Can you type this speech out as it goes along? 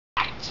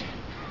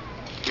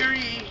Hear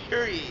ye,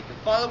 hear ye. The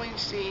following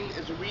scene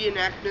is a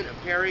reenactment of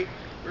Perry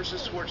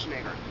versus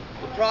Schwarzenegger,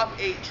 the Prop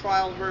 8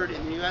 trial heard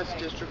in the U.S.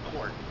 District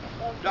Court.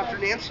 Dr.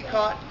 Nancy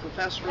Cott,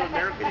 professor of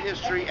American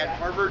history at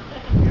Harvard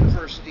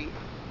University,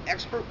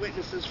 expert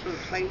witnesses for the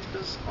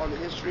plaintiffs on the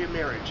history of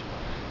marriage,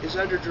 is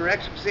under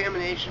direct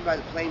examination by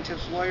the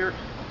plaintiff's lawyer,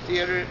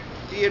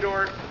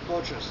 Theodore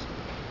Botras.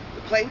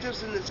 The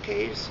plaintiffs in this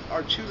case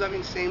are two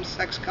loving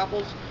same-sex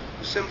couples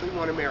who simply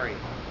want to marry,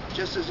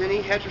 just as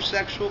any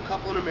heterosexual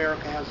couple in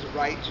America has the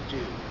right to do.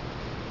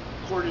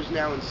 The court is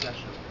now in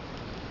session.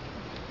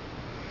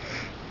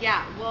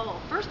 Yeah,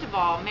 well, first of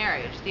all,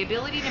 marriage, the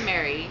ability to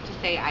marry, to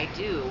say I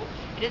do,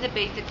 it is a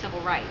basic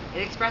civil right. It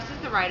expresses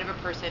the right of a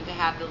person to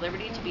have the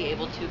liberty to be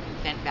able to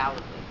consent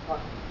validly.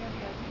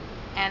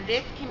 And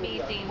this can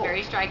be seen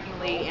very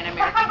strikingly in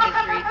American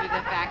history through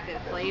the fact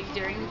that slaves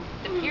during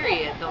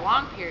the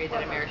long period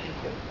that American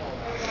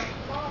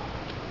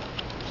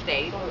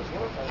states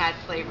had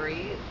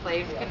slavery,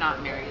 slaves could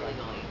not marry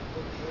legally.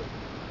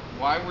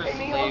 Why were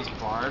slaves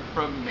barred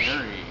from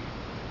marrying?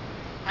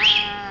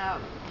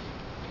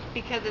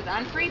 Because as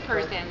unfree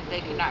persons,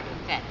 they could not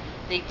consent.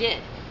 They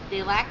did.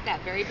 They lacked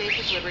that very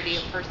basic liberty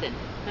of person,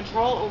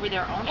 control over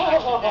their own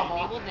actions that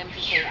enabled them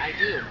to say I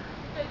do,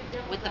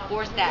 with the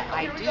force that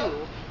I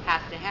do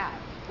has to have,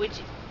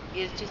 which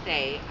is to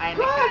say, I am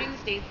accepting the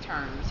state's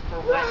terms for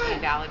what a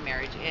valid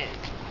marriage is.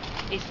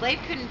 A slave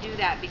couldn't do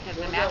that because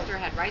the master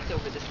had rights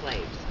over the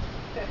slave's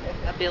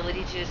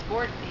ability to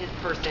disport his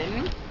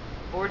person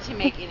or to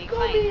make any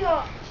claim.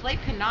 The slave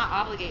could not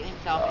obligate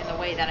himself in the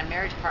way that a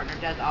marriage partner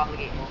does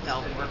obligate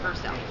himself or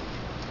herself.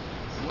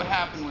 What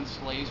happened when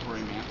slaves were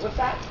emancipated?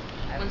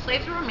 When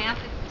slaves were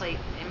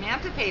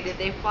emancipated,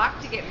 they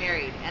flocked to get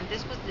married, and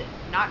this was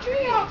not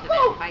trivial to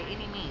them by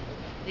any means.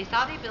 They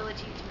saw the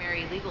ability to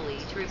marry legally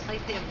to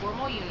replace the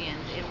informal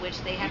unions in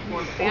which they had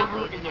formed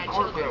families and had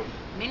children,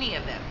 many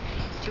of them,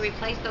 to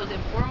replace those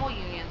informal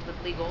unions with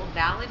legal,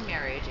 valid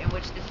marriage in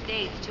which the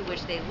states to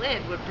which they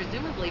lived would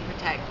presumably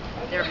protect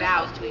their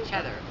vows to each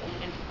other.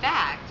 In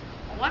fact,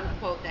 one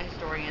quote that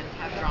historians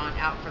have drawn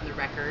out from the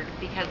record,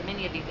 because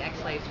many of these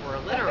ex-slaves were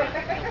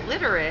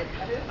illiterate,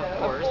 of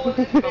course,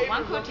 but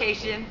one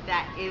quotation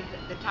that is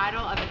the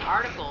title of an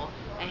article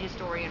a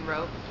historian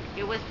wrote,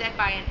 it was said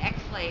by an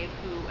ex-slave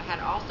who had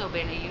also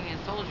been a Union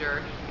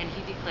soldier, and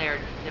he declared,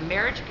 "The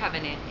marriage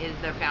covenant is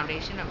the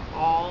foundation of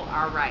all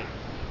our rights,"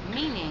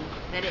 meaning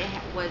that it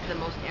was the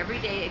most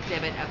everyday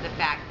exhibit of the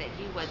fact that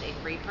he was a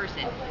free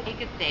person. He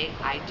could say,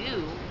 I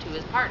do, to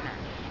his partner.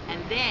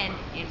 And then,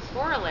 in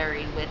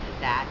corollary with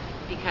that,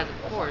 because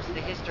of course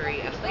the history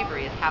of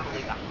slavery is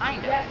happily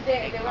behind us,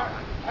 there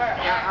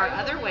are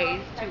other ways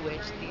to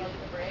which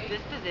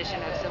this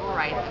position of civil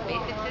rights and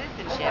basic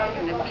citizenship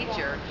is a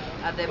feature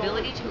of the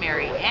ability to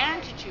marry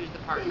and to choose the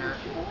partner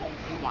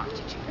you want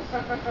to choose.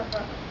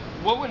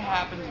 What would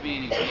happen to be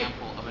an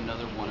example of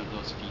another one of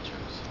those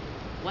features?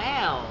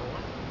 Well,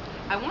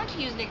 I want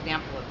to use an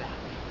example of that.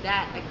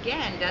 That,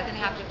 again, doesn't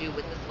have to do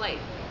with the slave.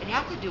 It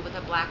has to do with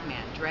a black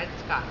man, Dred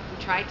Scott,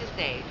 who tried to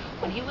say,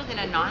 when he was in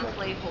a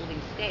non-slave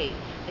holding state,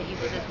 that he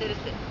was a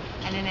citizen.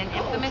 And in an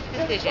infamous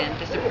decision,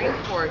 the Supreme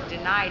Court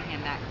denied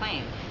him that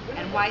claim.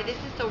 And why this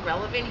is so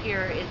relevant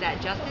here is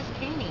that Justice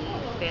Taney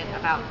spent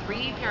about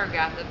 3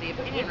 paragraphs of the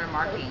opinion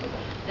remarking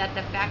that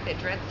the fact that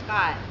Dred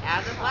Scott,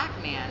 as a black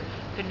man,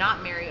 could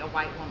not marry a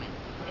white woman.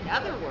 In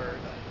other words,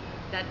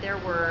 that there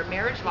were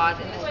marriage laws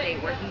in the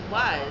state where he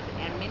was,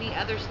 and many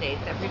other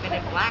states that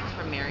prevented blacks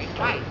from marrying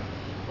whites,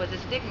 was a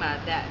stigma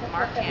that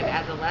marked him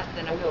as a less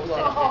than a full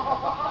citizen.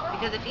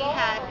 Because if he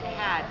had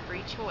had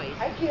free choice,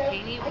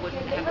 Taney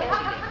wouldn't have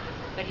mentioned it.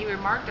 But he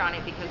remarked on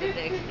it because of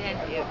the extent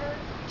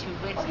to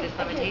which this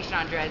limitation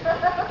on Dred's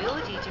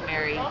ability to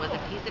marry was a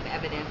piece of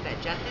evidence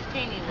that Justice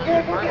Taney was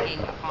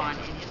remarking upon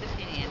in his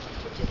opinion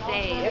to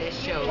say this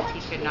shows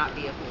he could not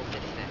be a full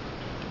citizen.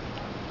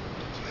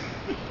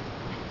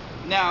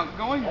 Now,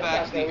 going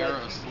back to the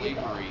era of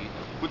slavery,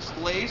 would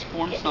slaves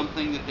form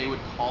something that they would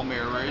call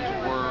marriage,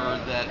 or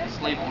that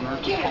slave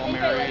owners would call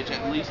marriage,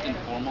 at least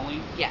informally?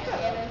 Yes.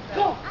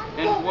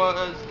 And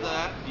was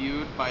that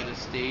viewed by the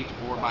state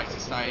or by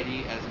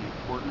society as an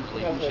important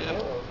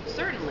relationship?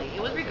 Certainly.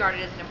 It was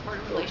regarded as an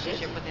important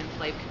relationship within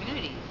slave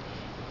communities.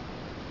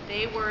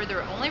 They were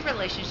their only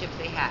relationships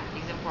they had,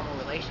 these informal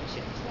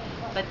relationships.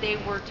 But they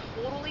were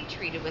totally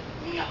treated with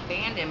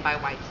abandon by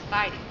white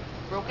society,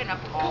 broken up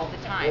all the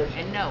time.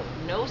 And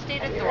no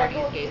state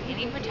authorities gave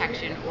any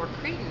protection or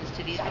credence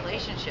to these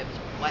relationships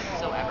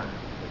whatsoever.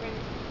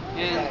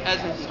 And as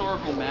a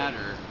historical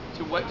matter,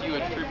 to what do you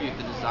attribute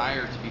the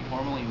desire to be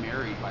formally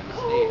married by the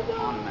state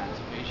upon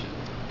emancipation?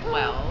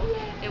 Well,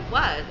 it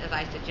was, as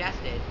I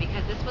suggested,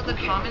 because this was a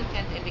common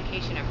sense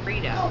indication of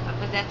freedom, of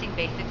possessing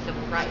basic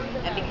civil rights,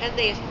 and because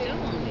they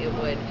assumed it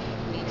would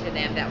mean to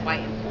them that white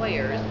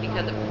employers,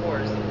 because of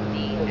course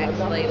the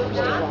ex-slaves were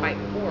still quite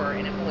poor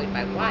and employed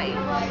by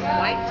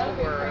whites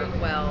were,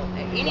 well,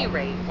 at any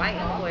rate, white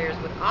employers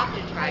would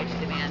often try to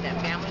demand that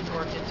families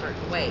worked a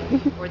certain way,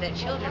 or that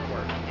children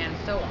worked, and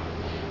so on.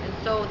 And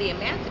And so the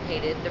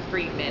emancipated, the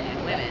freed men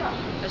and women,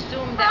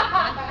 assumed that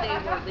once they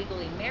were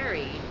legally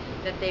married,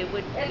 that they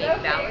would make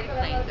valid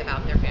claims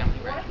about their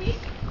family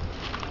rights.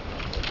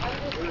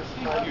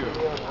 Thank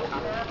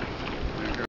you.